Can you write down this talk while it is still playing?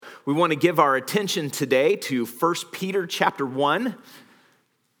We want to give our attention today to 1 Peter chapter 1,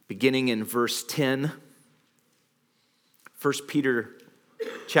 beginning in verse 10. 1 Peter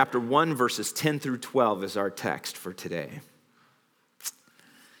chapter 1, verses 10 through 12 is our text for today.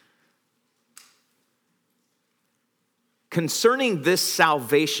 Concerning this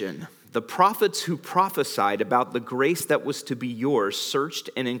salvation, the prophets who prophesied about the grace that was to be yours searched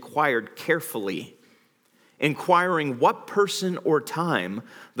and inquired carefully, inquiring what person or time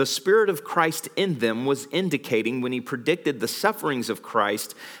the Spirit of Christ in them was indicating when he predicted the sufferings of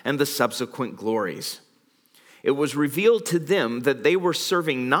Christ and the subsequent glories. It was revealed to them that they were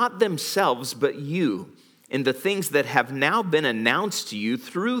serving not themselves but you in the things that have now been announced to you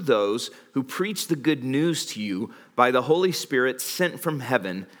through those who preach the good news to you by the Holy Spirit sent from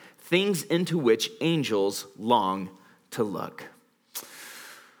heaven, things into which angels long to look.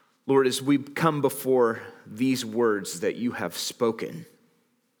 Lord, as we come before these words that you have spoken,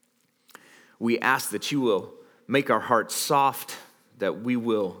 we ask that you will make our hearts soft, that we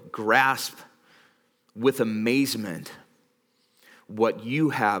will grasp with amazement what you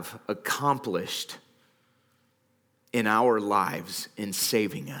have accomplished in our lives in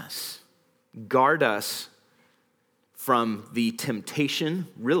saving us. Guard us from the temptation,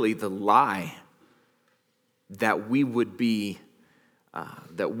 really the lie, that we would be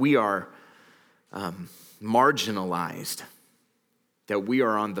that we are marginalized, that we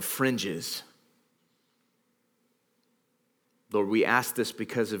are on the fringes. Lord, we ask this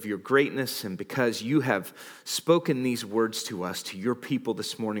because of your greatness and because you have spoken these words to us, to your people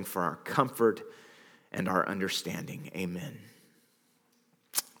this morning for our comfort and our understanding. Amen.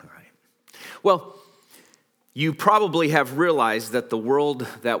 All right. Well, you probably have realized that the world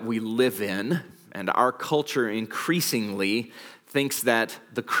that we live in and our culture increasingly thinks that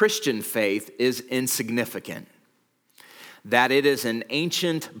the Christian faith is insignificant, that it is an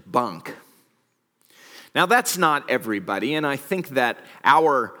ancient bunk. Now, that's not everybody, and I think that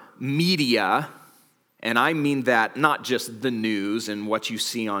our media, and I mean that not just the news and what you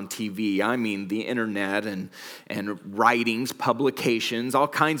see on TV, I mean the internet and writings, publications, all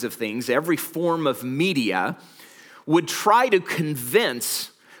kinds of things, every form of media would try to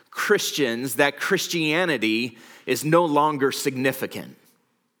convince Christians that Christianity is no longer significant.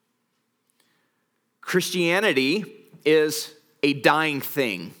 Christianity is a dying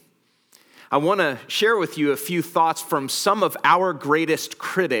thing. I want to share with you a few thoughts from some of our greatest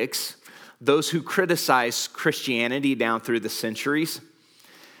critics, those who criticize Christianity down through the centuries.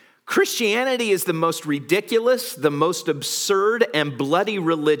 Christianity is the most ridiculous, the most absurd and bloody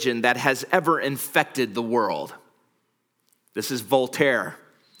religion that has ever infected the world. This is Voltaire.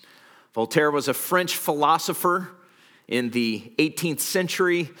 Voltaire was a French philosopher in the 18th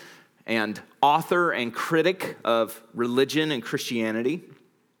century and author and critic of religion and Christianity.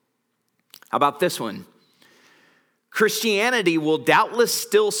 How about this one? Christianity will doubtless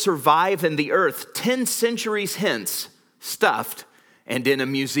still survive in the earth 10 centuries hence, stuffed and in a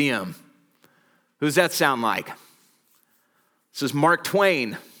museum. Who's that sound like? This is Mark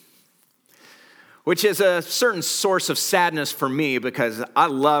Twain, which is a certain source of sadness for me because I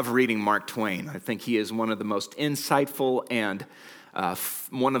love reading Mark Twain. I think he is one of the most insightful and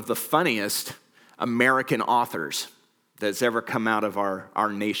one of the funniest American authors that's ever come out of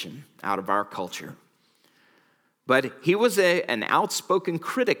our nation, out of our culture. But he was an outspoken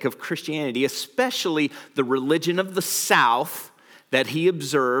critic of Christianity, especially the religion of the South that he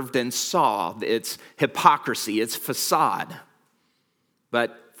observed and saw, its hypocrisy, its facade.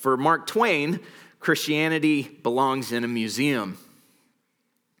 But for Mark Twain, Christianity belongs in a museum.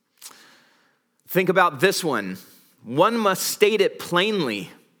 Think about this one. One must state it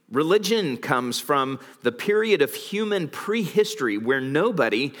plainly. Religion comes from the period of human prehistory where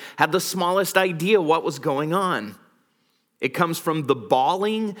nobody had the smallest idea what was going on. It comes from the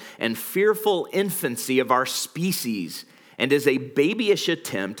bawling and fearful infancy of our species and is a babyish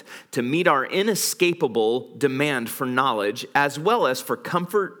attempt to meet our inescapable demand for knowledge as well as for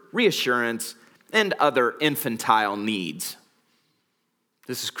comfort, reassurance, and other infantile needs.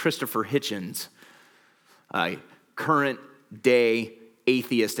 This is Christopher Hitchens, a current day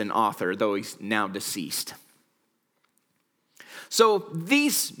atheist and author, though he's now deceased. So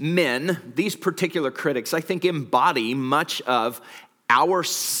these men, these particular critics, I think embody much of our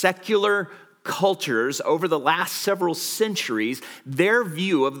secular cultures over the last several centuries, their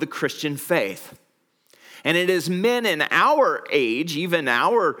view of the Christian faith. And it is men in our age, even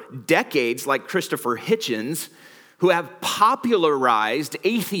our decades, like Christopher Hitchens, who have popularized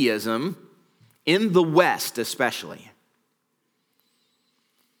atheism in the West especially.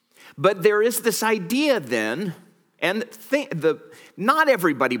 But there is this idea then, And not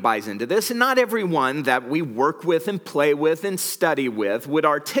everybody buys into this, and not everyone that we work with and play with and study with would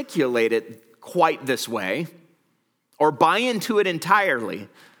articulate it quite this way or buy into it entirely.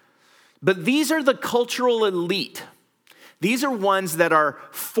 But these are the cultural elite. These are ones that are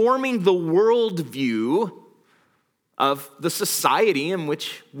forming the worldview of the society in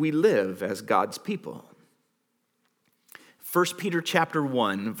which we live as God's people. 1 Peter chapter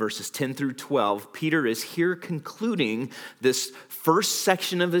 1, verses 10 through 12, Peter is here concluding this first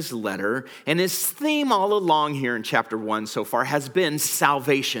section of his letter, and his theme all along here in chapter 1 so far has been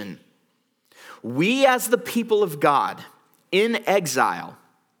salvation. We as the people of God, in exile,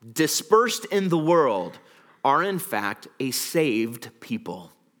 dispersed in the world, are in fact a saved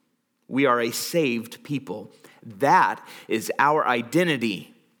people. We are a saved people. That is our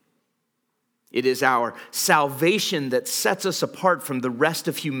identity. It is our salvation that sets us apart from the rest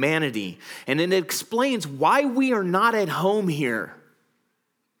of humanity. And it explains why we are not at home here,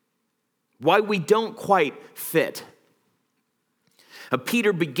 why we don't quite fit.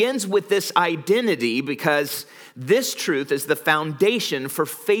 Peter begins with this identity because this truth is the foundation for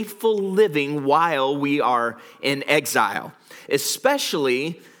faithful living while we are in exile,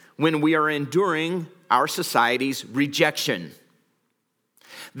 especially when we are enduring our society's rejection.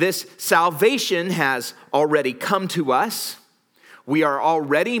 This salvation has already come to us. We are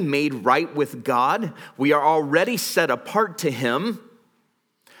already made right with God. We are already set apart to Him.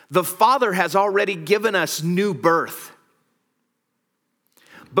 The Father has already given us new birth.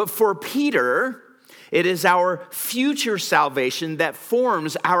 But for Peter, it is our future salvation that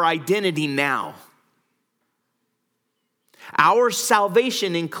forms our identity now. Our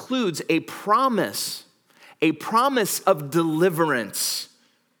salvation includes a promise of deliverance.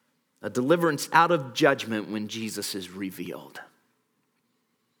 A deliverance out of judgment when Jesus is revealed.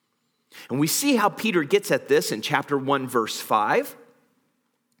 And we see how Peter gets at this in chapter 1, verse 5.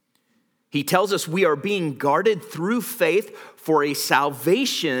 He tells us we are being guarded through faith for a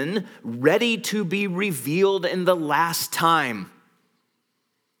salvation ready to be revealed in the last time.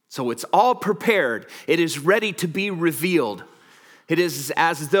 So it's all prepared. It is ready to be revealed. It is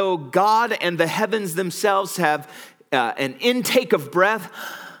as though God and the heavens themselves have an intake of breath,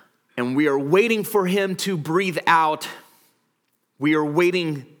 and we are waiting for Him to breathe out. We are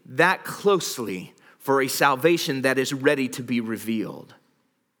waiting that closely for a salvation that is ready to be revealed.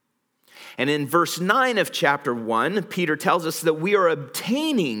 And in verse 9 of chapter 1, Peter tells us that we are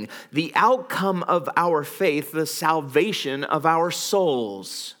obtaining the outcome of our faith, the salvation of our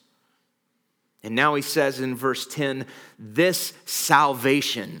souls. And now he says in verse 10, this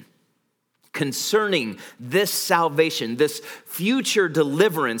salvation, concerning this salvation, this future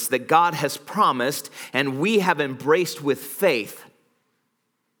deliverance that God has promised and we have embraced with faith.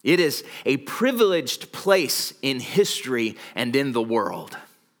 It is a privileged place in history and in the world.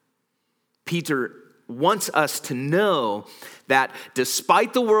 Peter wants us to know that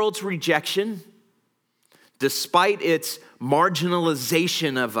despite the world's rejection, despite its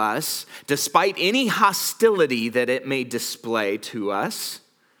marginalization of us, despite any hostility that it may display to us,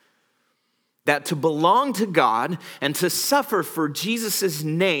 that to belong to God and to suffer for Jesus'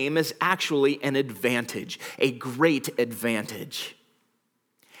 name is actually an advantage, a great advantage.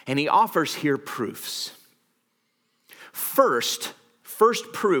 And he offers here proofs. First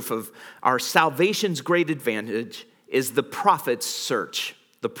proof of our salvation's great advantage is the prophet's search.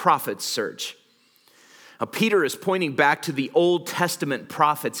 The prophet's search. Peter is pointing back to the Old Testament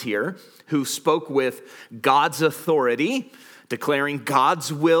prophets here who spoke with God's authority, declaring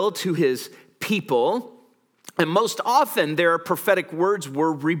God's will to his people. And most often their prophetic words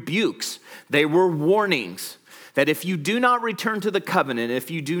were rebukes. They were warnings that if you do not return to the covenant, if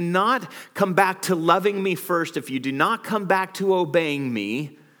you do not come back to loving me first, if you do not come back to obeying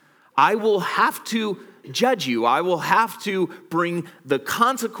me, I will have to judge you. I will have to bring the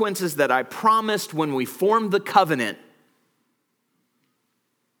consequences that I promised when we formed the covenant.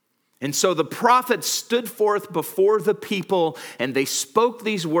 And so the prophets stood forth before the people and they spoke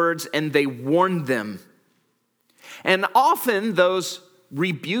these words and they warned them. And often those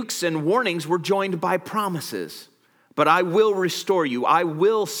rebukes and warnings were joined by promises. But I will restore you. I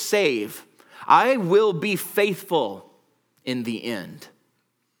will save. I will be faithful in the end.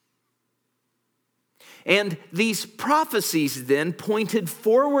 And these prophecies then pointed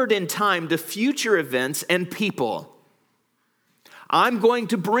forward in time to future events and people. I'm going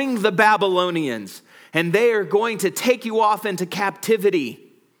to bring the Babylonians, and they are going to take you off into captivity.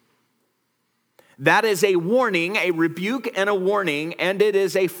 That is a warning, a rebuke and a warning, and it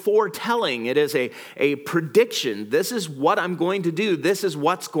is a foretelling. It is a prediction. This is what I'm going to do. This is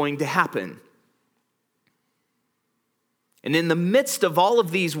what's going to happen. And in the midst of all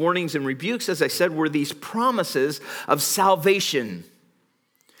of these warnings and rebukes, as I said, were these promises of salvation.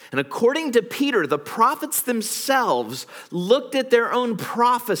 And according to Peter, the prophets themselves looked at their own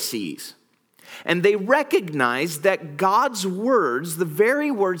prophecies, and they recognized that God's words, the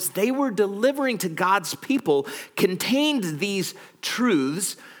very words they were delivering to God's people, contained these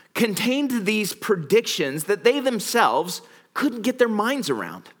truths, contained these predictions that they themselves couldn't get their minds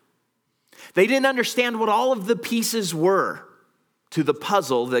around. They didn't understand what all of the pieces were to the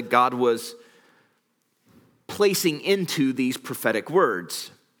puzzle that God was placing into these prophetic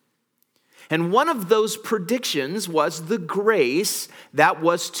words. And one of those predictions was the grace that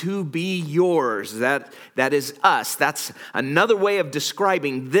was to be yours. That is us. That's another way of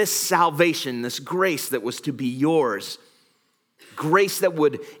describing this salvation, this grace that was to be yours. Grace that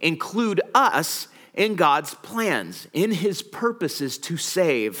would include us in God's plans, in his purposes to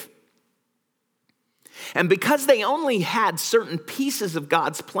save. And because they only had certain pieces of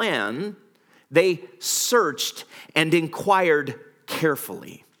God's plan, they searched and inquired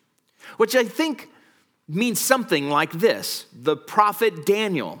carefully. Which I think means something like this. The prophet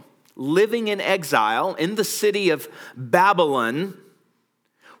Daniel, living in exile in the city of Babylon,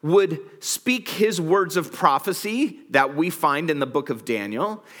 would speak his words of prophecy that we find in the book of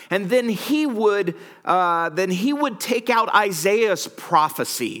Daniel, and then he would take out Isaiah's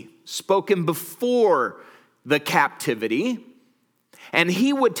prophecy spoken before the captivity, and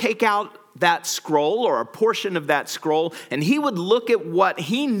he would take out that scroll or a portion of that scroll, and he would look at what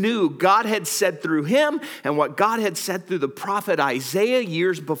he knew God had said through him and what God had said through the prophet Isaiah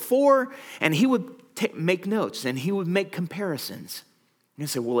years before, and he would make notes and he would make comparisons. And he'd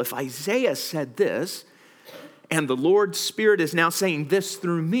say, well, if Isaiah said this and the Lord's Spirit is now saying this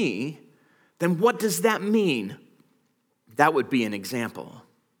through me, then what does that mean? That would be an example.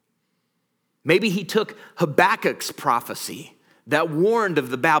 Maybe he took Habakkuk's prophecy that warned of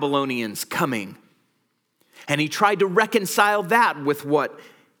the Babylonians coming, and he tried to reconcile that with what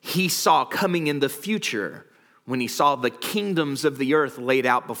he saw coming in the future when he saw the kingdoms of the earth laid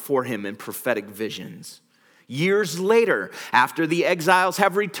out before him in prophetic visions. Years later, after the exiles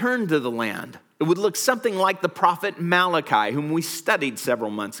have returned to the land, it would look something like the prophet Malachi, whom we studied several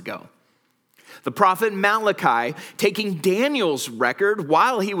months ago. The prophet Malachi taking Daniel's record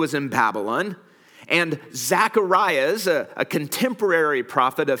while he was in Babylon, and Zechariah's, a contemporary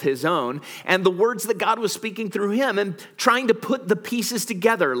prophet of his own, and the words that God was speaking through him, and trying to put the pieces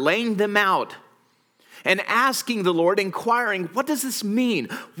together, laying them out, and asking the Lord, inquiring, what does this mean?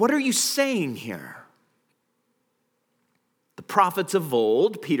 What are you saying here? The prophets of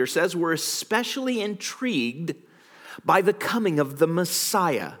old, Peter says, were especially intrigued by the coming of the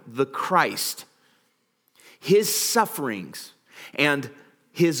Messiah, the Christ, his sufferings, and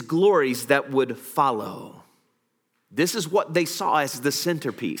his glories that would follow. This is what they saw as the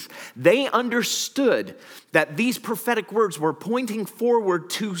centerpiece. They understood that these prophetic words were pointing forward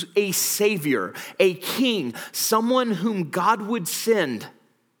to a Savior, a King, someone whom God would send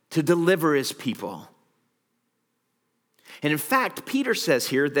to deliver his people. And in fact, Peter says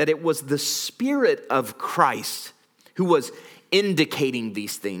here that it was the Spirit of Christ who was indicating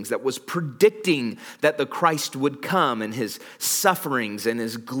these things, that was predicting that the Christ would come and his sufferings and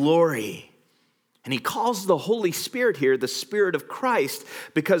his glory. And he calls the Holy Spirit here the Spirit of Christ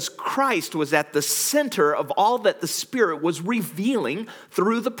because Christ was at the center of all that the Spirit was revealing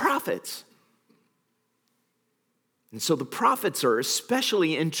through the prophets. And so the prophets are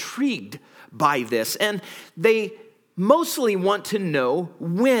especially intrigued by this, and they mostly want to know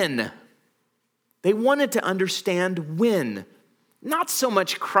when. They wanted to understand when. Not so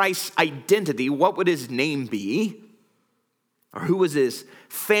much Christ's identity, what would his name be? Or who would his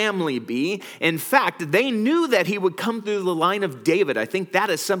family be? In fact, they knew that he would come through the line of David. I think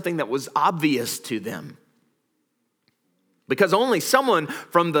that is something that was obvious to them. Because only someone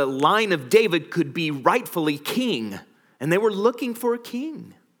from the line of David could be rightfully king. And they were looking for a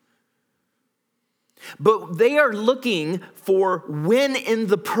king. But they are looking for when in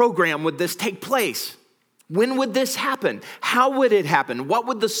the program would this take place? When would this happen? How would it happen? What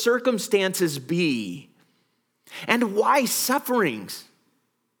would the circumstances be? And why sufferings?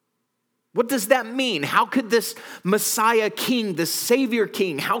 What does that mean? How could this Messiah king, this Savior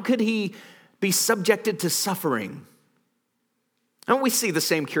king, how could he be subjected to suffering? And we see the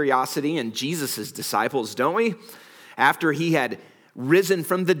same curiosity in Jesus' disciples, don't we? After he had risen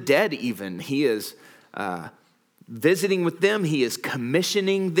from the dead even, he is visiting with them, he is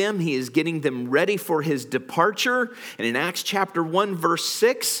commissioning them, he is getting them ready for his departure. And in Acts chapter 1, verse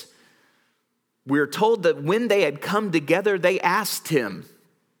 6, we're told that when they had come together, they asked him,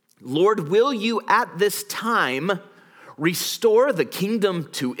 Lord, will you at this time restore the kingdom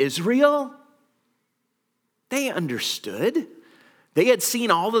to Israel? They understood. They had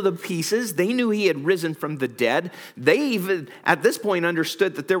seen all of the pieces. They knew he had risen from the dead. They even, at this point,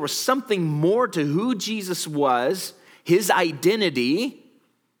 understood that there was something more to who Jesus was, his identity,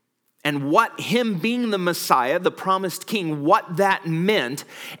 and what him being the Messiah, the promised king, what that meant.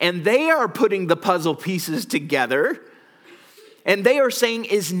 And they are putting the puzzle pieces together. And they are saying,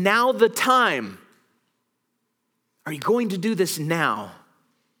 is now the time? Are you going to do this now?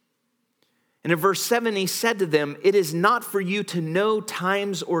 And in verse 7, he said to them, it is not for you to know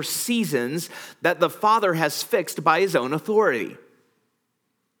times or seasons that the Father has fixed by his own authority.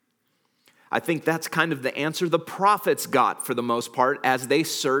 I think that's kind of the answer the prophets got for the most part as they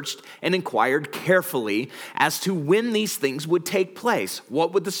searched and inquired carefully as to when these things would take place.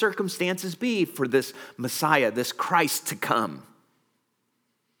 What would the circumstances be for this Messiah, this Christ to come?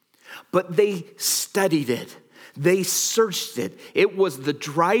 But they studied it. They searched it. It was the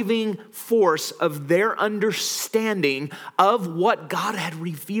driving force of their understanding of what God had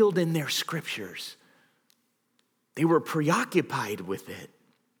revealed in their scriptures. They were preoccupied with it.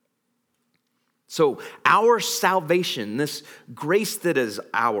 So our salvation, this grace that is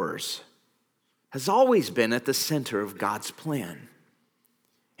ours, has always been at the center of God's plan.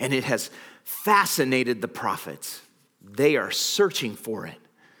 And it has fascinated the prophets. They are searching for it.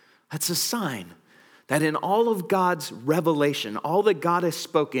 That's a sign that in all of God's revelation, all that God has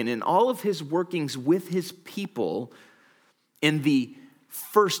spoken, in all of his workings with his people in the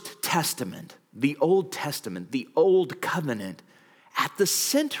First Testament, the Old Testament, the Old Covenant, at the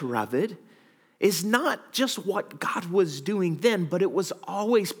center of it is not just what God was doing then, but it was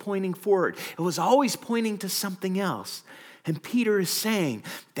always pointing forward. It was always pointing to something else. And Peter is saying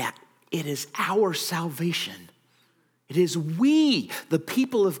that it is our salvation. It is we, the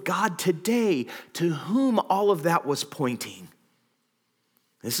people of God today, to whom all of that was pointing.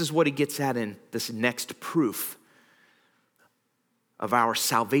 This is what he gets at in this next proof of our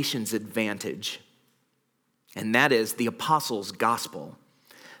salvation's advantage. And that is the apostles' gospel.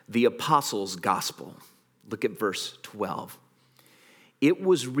 The apostles' gospel. Look at verse 12. It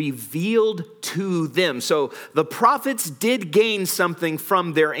was revealed to them. So the prophets did gain something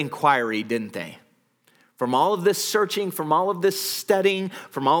from their inquiry, didn't they? From all of this searching, from all of this studying,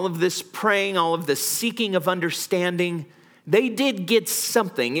 from all of this praying, all of this seeking of understanding, they did get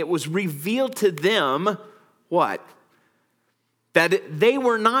something. It was revealed to them, what? That they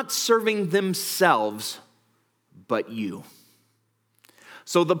were not serving themselves, but you.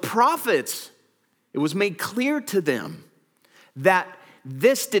 So the prophets, it was made clear to them that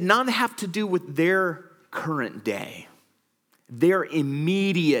this did not have to do with their current day, their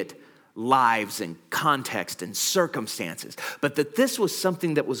immediate lives and context and circumstances, but that this was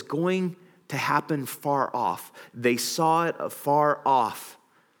something that was going to happen far off. They saw it afar off.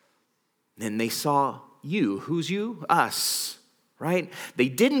 And they saw you. Who's you? Us. Right? They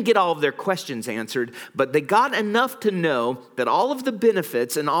didn't get all of their questions answered, but they got enough to know that all of the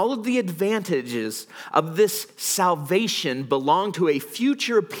benefits and all of the advantages of this salvation belong to a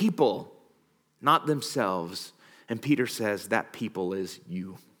future people, not themselves. And Peter says that people is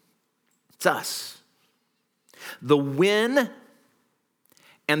you. It's us. The when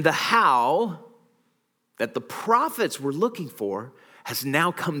and the how that the prophets were looking for has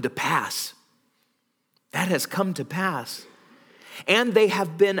now come to pass. That has come to pass. And they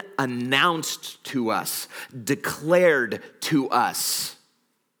have been announced to us, declared to us.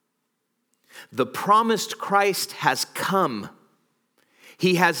 The promised Christ has come.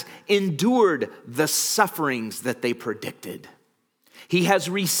 He has endured the sufferings that they predicted. He has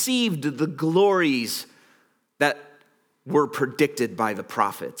received the glories that were predicted by the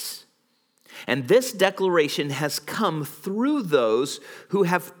prophets. And this declaration has come through those who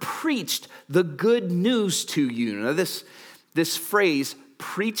have preached the good news to you. Now, this phrase,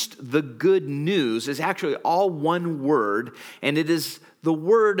 preached the good news, is actually all one word, and it is the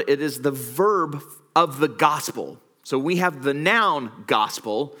verb of the gospel. So we have the noun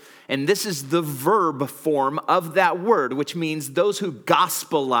gospel, and this is the verb form of that word, which means those who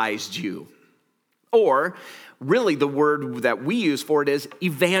gospelized you. Or, really the word that we use for it is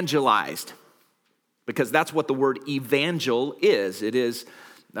evangelized, because that's what the word evangel is. It is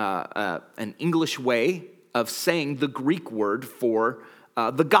an English way of saying the Greek word for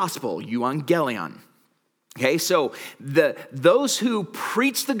the gospel, euangelion. Okay, so those who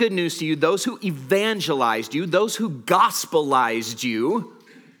preached the good news to you, those who evangelized you, those who gospelized you,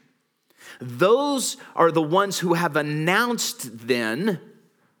 those are the ones who have announced then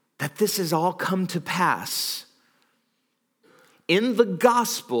that this has all come to pass. in the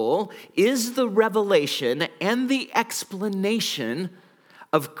gospel is the revelation and the explanation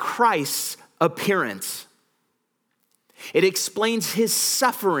of Christ's appearance. It explains his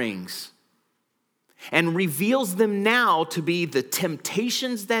sufferings and reveals them now to be the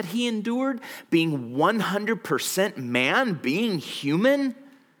temptations that he endured, being 100% man, being human,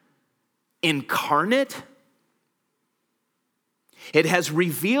 incarnate. It has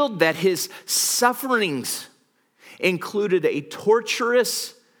revealed that his sufferings included a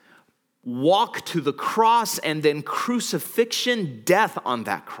torturous walk to the cross and then crucifixion, death on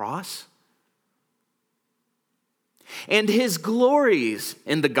that cross. And his glories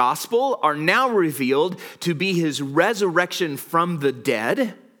in the gospel are now revealed to be his resurrection from the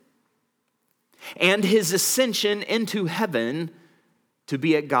dead and his ascension into heaven to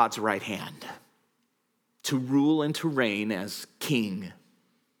be at God's right hand, to rule and to reign as king.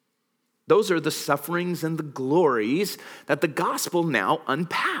 Those are the sufferings and the glories that the gospel now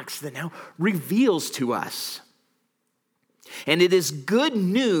unpacks, that now reveals to us. And it is good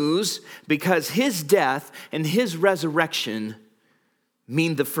news because his death and his resurrection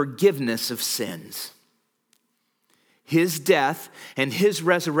mean the forgiveness of sins. His death and his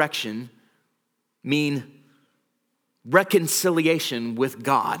resurrection mean reconciliation with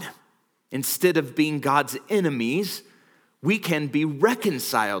God. Instead of being God's enemies, we can be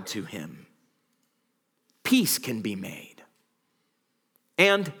reconciled to him. Peace can be made.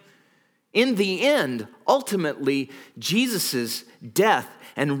 And in the end, ultimately, Jesus' death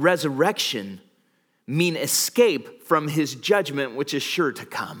and resurrection mean escape from his judgment, which is sure to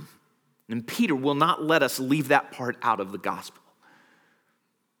come. And Peter will not let us leave that part out of the gospel.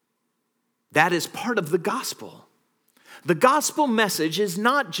 That is part of the gospel. The gospel message is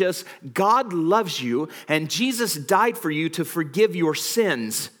not just God loves you and Jesus died for you to forgive your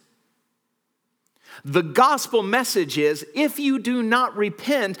sins. The gospel message is if you do not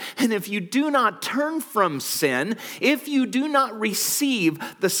repent and if you do not turn from sin, if you do not receive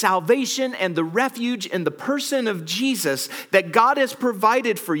the salvation and the refuge in the person of Jesus that God has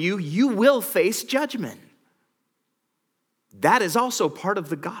provided for you, you will face judgment. That is also part of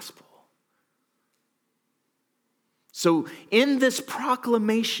the gospel. So in this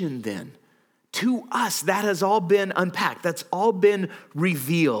proclamation then, to us, that has all been unpacked. That's all been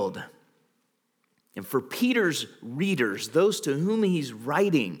revealed. And for Peter's readers, those to whom he's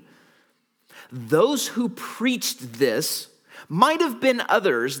writing, those who preached this might have been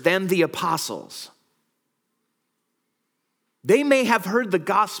others than the apostles. They may have heard the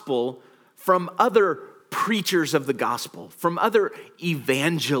gospel from other preachers of the gospel, from other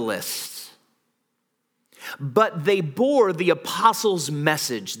evangelists. But they bore the apostles'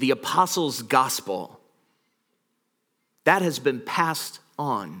 message, the apostles' gospel. That has been passed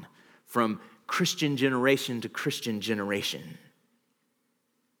on from Christian generation to Christian generation.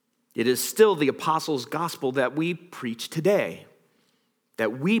 It is still the apostles' gospel that we preach today,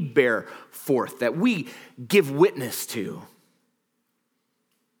 that we bear forth, that we give witness to.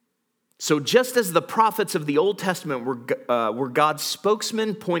 So just as the prophets of the Old Testament were God's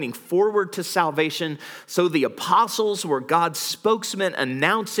spokesmen pointing forward to salvation, so the apostles were God's spokesmen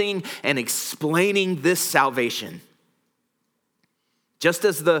announcing and explaining this salvation. Just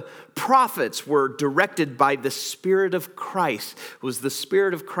as the prophets were directed by the Spirit of Christ, it was the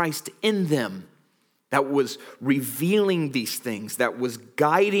Spirit of Christ in them that was revealing these things, that was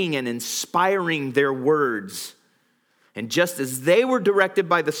guiding and inspiring their words. And just as they were directed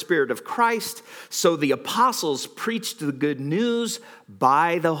by the Spirit of Christ, so the apostles preached the good news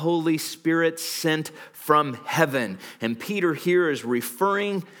by the Holy Spirit sent from heaven. And Peter here is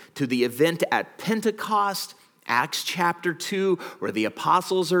referring to the event at Pentecost, Acts chapter 2, where the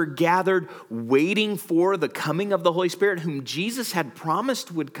apostles are gathered waiting for the coming of the Holy Spirit, whom Jesus had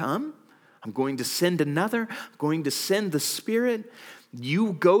promised would come. I'm going to send another. I'm going to send the Spirit.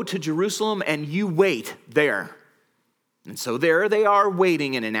 You go to Jerusalem and you wait there. And so there they are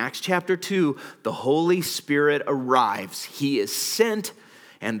waiting, and in Acts chapter 2, the Holy Spirit arrives. He is sent,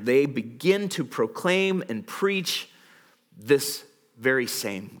 and they begin to proclaim and preach this very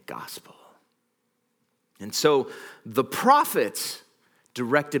same gospel. And so the prophets,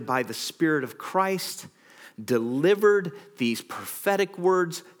 directed by the Spirit of Christ, delivered these prophetic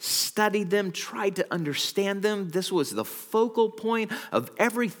words, studied them, tried to understand them. This was the focal point of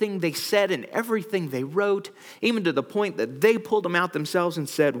everything they said and everything they wrote, even to the point that they pulled them out themselves and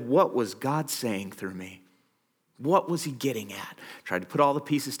said, what was God saying through me? What was he getting at? Tried to put all the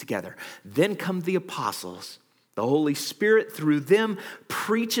pieces together. Then come the apostles, The Holy Spirit, through them,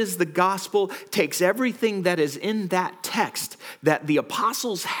 preaches the gospel, takes everything that is in that text that the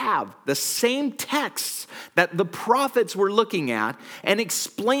apostles have, the same texts that the prophets were looking at, and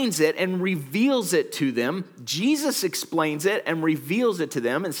explains it and reveals it to them. Jesus explains it and reveals it to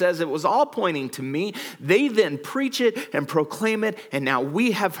them and says it was all pointing to me. They then preach it and proclaim it, and now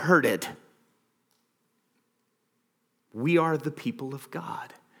we have heard it. We are the people of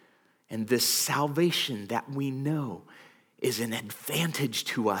God. And this salvation that we know is an advantage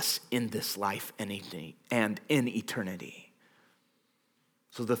to us in this life and in eternity.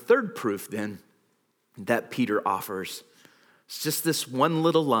 So the third proof then that Peter offers is just this one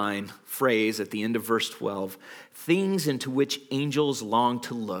little phrase at the end of verse 12, things into which angels long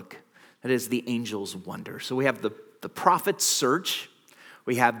to look. That is, the angels wonder. So we have the prophet's search,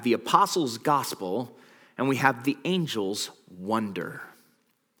 we have the apostles' gospel, and we have the angels' wonder.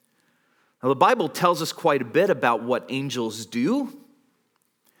 Now, the Bible tells us quite a bit about what angels do,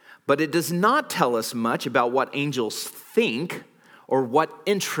 but it does not tell us much about what angels think or what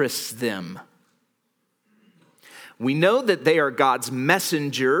interests them. We know that they are God's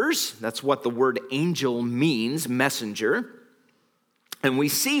messengers. That's what the word angel means, messenger. And we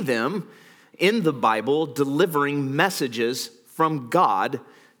see them in the Bible delivering messages from God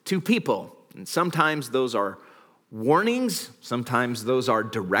to people. And sometimes those are warnings, sometimes those are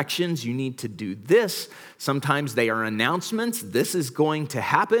directions, you need to do this. Sometimes they are announcements, this is going to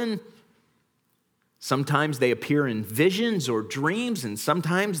happen. Sometimes they appear in visions or dreams, and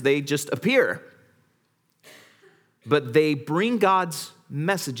sometimes they just appear. But they bring God's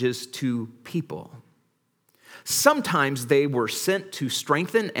messages to people. Sometimes they were sent to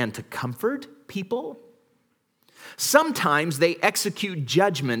strengthen and to comfort people. Sometimes they execute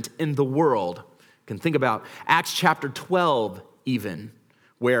judgment in the world. Can think about Acts chapter 12 even,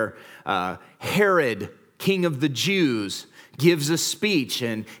 where Herod, king of the Jews, gives a speech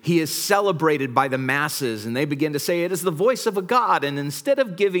and he is celebrated by the masses, and they begin to say it is the voice of a God, and instead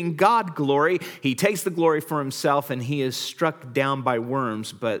of giving God glory, he takes the glory for himself and he is struck down by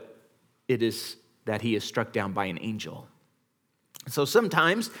worms, but it is that he is struck down by an angel. So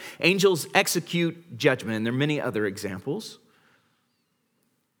sometimes angels execute judgment, and there are many other examples.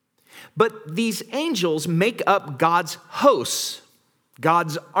 But these angels make up God's hosts,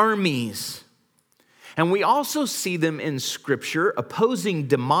 God's armies. And we also see them in Scripture opposing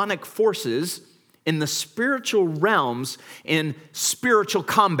demonic forces in the spiritual realms in spiritual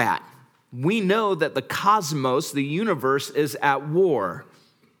combat. We know that the cosmos, the universe, is at war.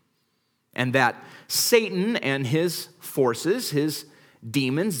 And that Satan and his forces, his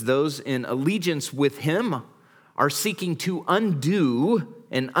demons, those in allegiance with him, are seeking to undo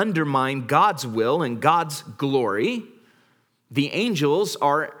and undermine God's will and God's glory. The angels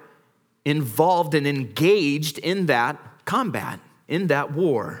are involved and engaged in that combat, in that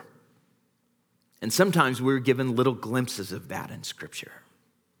war. And sometimes we're given little glimpses of that in Scripture.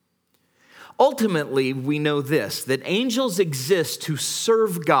 Ultimately, we know this, that angels exist to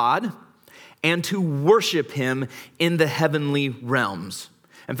serve God and to worship him in the heavenly realms.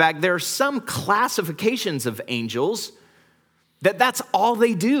 In fact, there are some classifications of angels that's all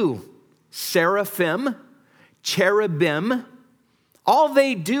they do. Seraphim, cherubim, all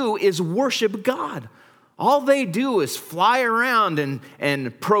they do is worship God. All they do is fly around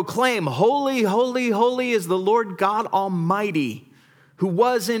and proclaim, holy, holy, holy is the Lord God Almighty, who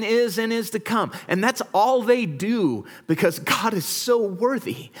was and is to come. And that's all they do, because God is so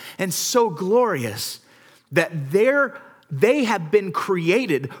worthy and so glorious that they have been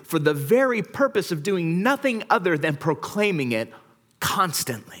created for the very purpose of doing nothing other than proclaiming it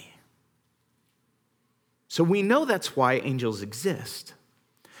constantly. So we know that's why angels exist.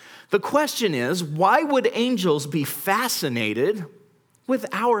 The question is, why would angels be fascinated with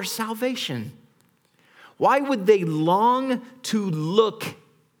our salvation? Why would they long to look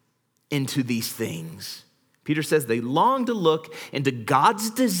into these things? Peter says they long to look into God's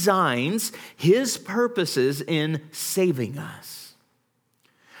designs, his purposes in saving us.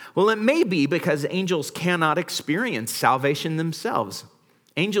 Well, it may be because angels cannot experience salvation themselves.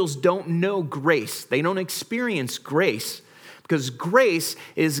 Angels don't know grace. They don't experience grace because grace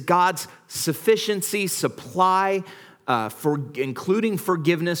is God's sufficiency, supply, including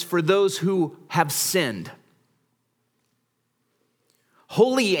forgiveness for those who have sinned.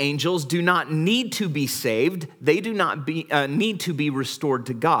 Holy angels do not need to be saved. They do not need to be restored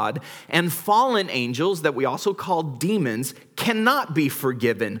to God. And fallen angels, that we also call demons, cannot be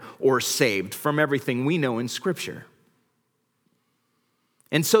forgiven or saved from everything we know in Scripture.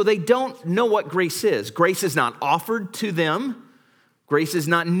 And so they don't know what grace is. Grace is not offered to them. Grace is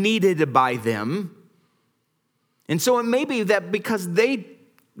not needed by them. And so it may be that because they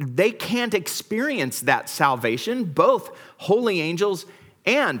can't experience that salvation, both holy angels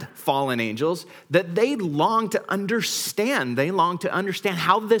and fallen angels, that they long to understand. They long to understand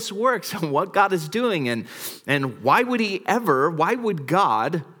how this works and what God is doing, and why would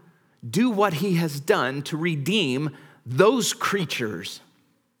God do what he has done to redeem those creatures?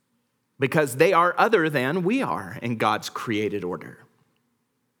 Because they are other than we are in God's created order.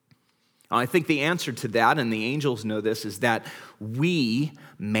 I think the answer to that, and the angels know this, is that we,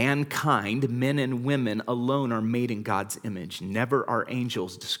 mankind, men and women alone, are made in God's image. Never are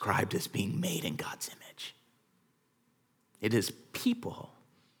angels described as being made in God's image. It is people,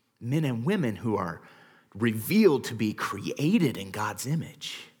 men and women, who are revealed to be created in God's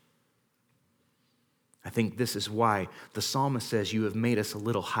image. I think this is why the psalmist says, "You have made us a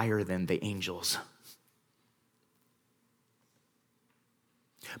little higher than the angels."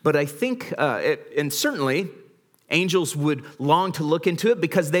 But I think, and certainly, angels would long to look into it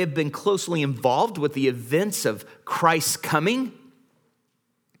because they have been closely involved with the events of Christ's coming.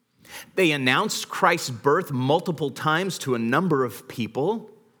 They announced Christ's birth multiple times to a number of people.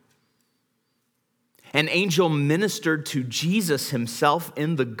 An angel ministered to Jesus himself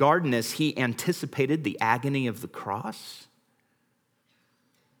in the garden as he anticipated the agony of the cross.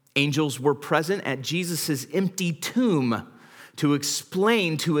 Angels were present at Jesus' empty tomb to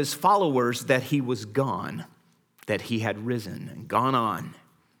explain to his followers that he was gone, that he had risen and gone on.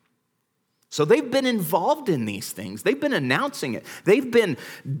 So they've been involved in these things. They've been announcing it. They've been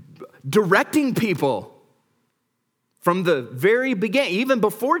directing people from the very beginning, even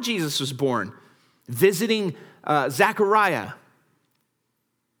before Jesus was born, visiting Zechariah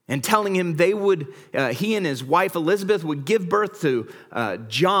and telling him he and his wife Elizabeth would give birth to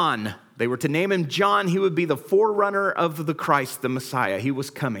John. They were to name him John. He would be the forerunner of the Christ, the Messiah. He was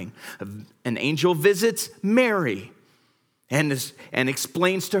coming. An angel visits Mary and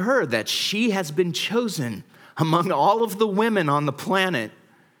explains to her that she has been chosen among all of the women on the planet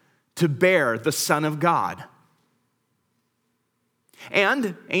to bear the Son of God.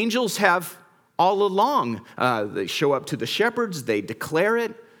 And angels have all along, they show up to the shepherds, they declare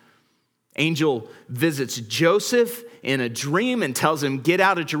it. Angel visits Joseph in a dream and tells him, "Get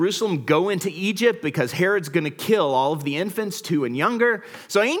out of Jerusalem, go into Egypt because Herod's going to kill all of the infants, 2 and younger."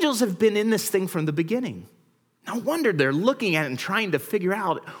 So angels have been in this thing from the beginning. No wonder they're looking at it and trying to figure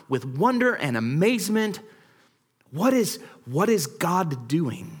out with wonder and amazement, what is God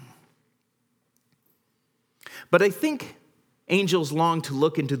doing? But I think angels long to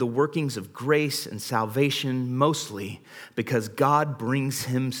look into the workings of grace and salvation mostly because God brings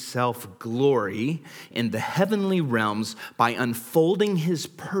himself glory in the heavenly realms by unfolding his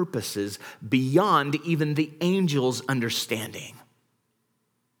purposes beyond even the angels' understanding.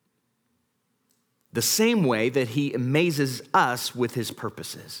 The same way that he amazes us with his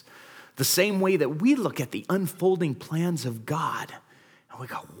purposes. The same way that we look at the unfolding plans of God and we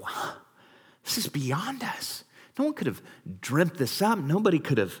go, wow, this is beyond us. No one could have dreamt this up. Nobody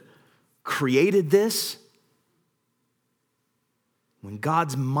could have created this. When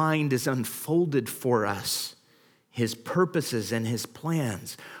God's mind is unfolded for us, his purposes and his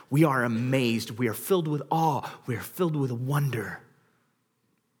plans, we are amazed. We are filled with awe. We are filled with wonder.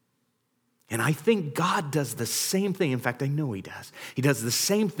 And I think God does the same thing. In fact, I know he does. He does the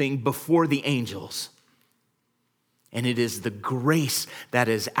same thing before the angels. And it is the grace that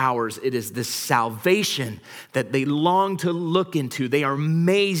is ours. It is the salvation that they long to look into. They are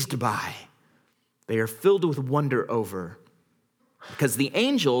amazed by. They are filled with wonder over. Because the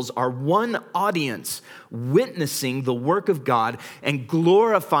angels are one audience witnessing the work of God and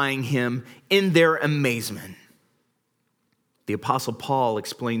glorifying him in their amazement. The Apostle Paul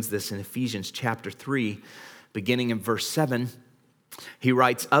explains this in Ephesians chapter 3, beginning in verse 7. He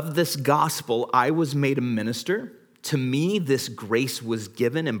writes, "Of this gospel I was made a minister. To me, this grace was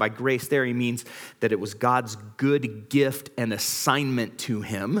given," and by grace there he means that it was God's good gift and assignment to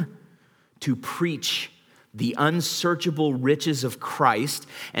him to preach the unsearchable riches of Christ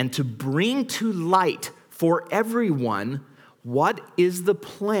and to bring to light for everyone what is the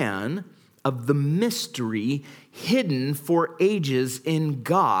plan of the mystery hidden for ages in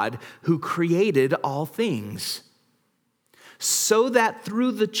God who created all things, so that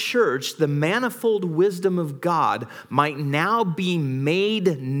through the church, the manifold wisdom of God might now be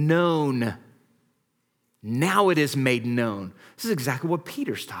made known. Now it is made known. This is exactly what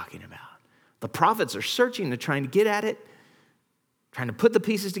Peter's talking about. The prophets are searching, they're trying to get at it, trying to put the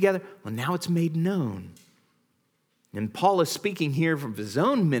pieces together. Well, now it's made known. And Paul is speaking here from his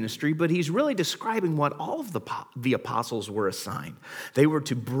own ministry, but he's really describing what all of the apostles were assigned. They were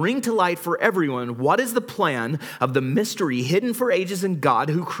to bring to light for everyone what is the plan of the mystery hidden for ages in God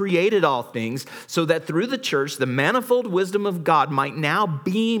who created all things, so that through the church, the manifold wisdom of God might now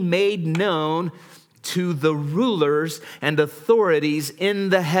be made known to the rulers and authorities in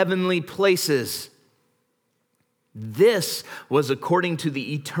the heavenly places. This was according to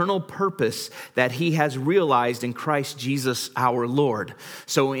the eternal purpose that he has realized in Christ Jesus our Lord.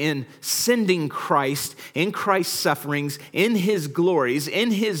 So in sending Christ, in Christ's sufferings, in his glories,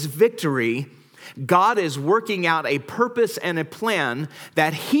 in his victory, God is working out a purpose and a plan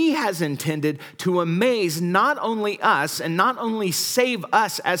that he has intended to amaze not only us and not only save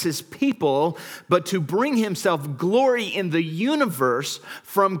us as his people, but to bring himself glory in the universe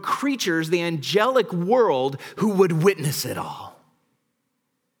from creatures, the angelic world, who would witness it all.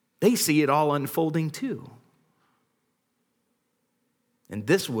 They see it all unfolding too. And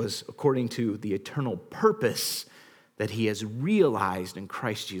this was according to the eternal purpose that he has realized in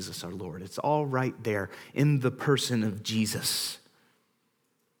Christ Jesus our Lord. It's all right there in the person of Jesus.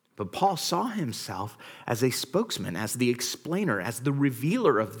 But Paul saw himself as a spokesman, as the explainer, as the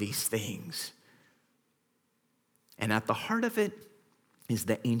revealer of these things. And at the heart of it is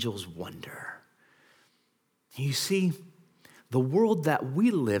the angel's wonder. You see, the world that we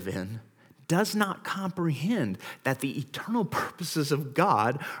live in does not comprehend that the eternal purposes of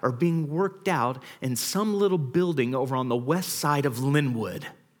God are being worked out in some little building over on the west side of Linwood.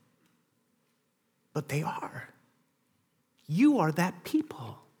 But they are. You are that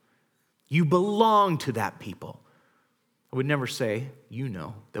people. You belong to that people. I would never say,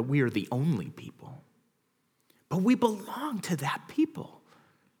 that we are the only people. But we belong to that people.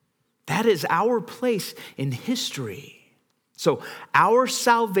 That is our place in history. So our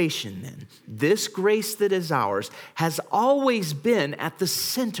salvation then, this grace that is ours, has always been at the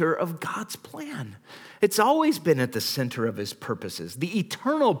center of God's plan. It's always been at the center of his purposes, the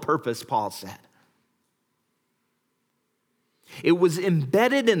eternal purpose, Paul said. It was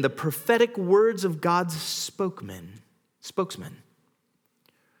embedded in the prophetic words of God's spokesman.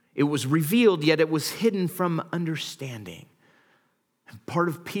 It was revealed, yet it was hidden from understanding. Part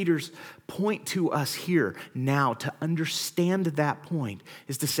of Peter's point to us here now to understand that point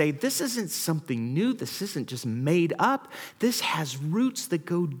is to say this isn't something new. This isn't just made up. This has roots that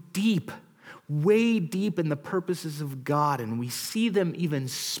go deep, way deep in the purposes of God. And we see them even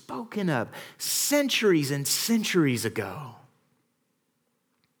spoken of centuries and centuries ago.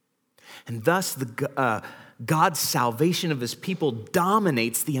 And thus God's salvation of his people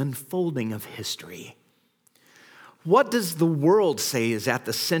dominates the unfolding of history. What does the world say is at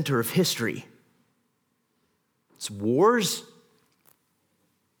the center of history? It's wars,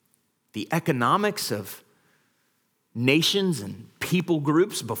 the economics of nations and people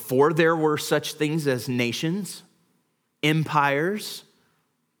groups before there were such things as nations, empires.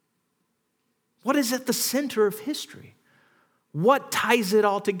 What is at the center of history? What ties it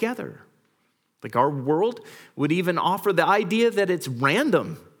all together? Like our world would even offer the idea that it's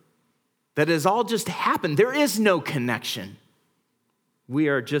random. That has all just happened. There is no connection. We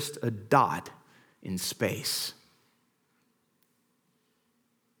are just a dot in space.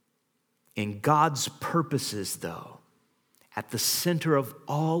 In God's purposes, though, at the center of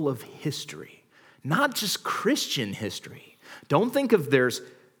all of history, not just Christian history. Don't think of there's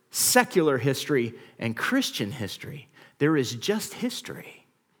secular history and Christian history. There is just history.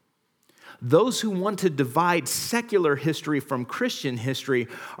 Those who want to divide secular history from Christian history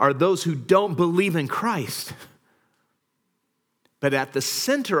are those who don't believe in Christ. But at the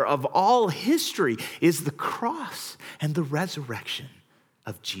center of all history is the cross and the resurrection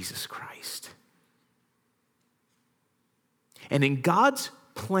of Jesus Christ. And in God's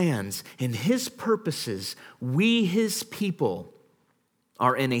plans, in his purposes, we, his people,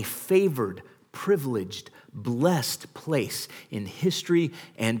 are in a favored, privileged, blessed place in history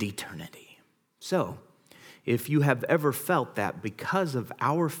and eternity. So, if you have ever felt that because of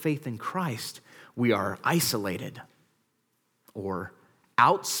our faith in Christ, we are isolated or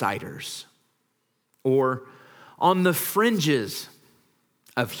outsiders or on the fringes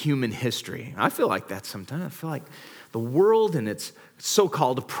of human history. I feel like that sometimes. I feel like the world and its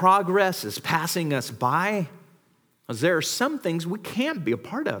so-called progress is passing us by. Because there are some things we can't be a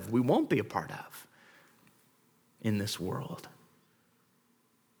part of, we won't be a part of in this world.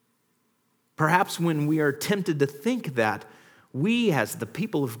 Perhaps when we are tempted to think that we as the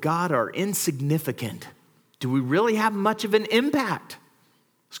people of God are insignificant, do we really have much of an impact?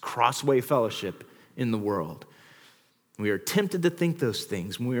 It's Crossway Fellowship in the world. We are tempted to think those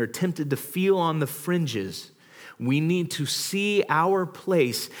things. We are tempted to feel on the fringes. we need to see our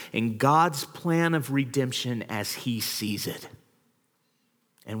place in God's plan of redemption as he sees it.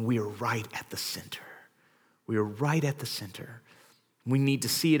 And we are right at the center. We are right at the center. We need to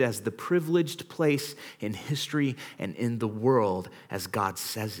see it as the privileged place in history and in the world as God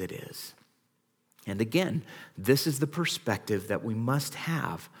says it is. And again, this is the perspective that we must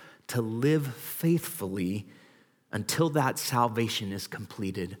have to live faithfully until that salvation is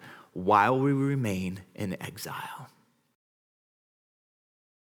completed while we remain in exile.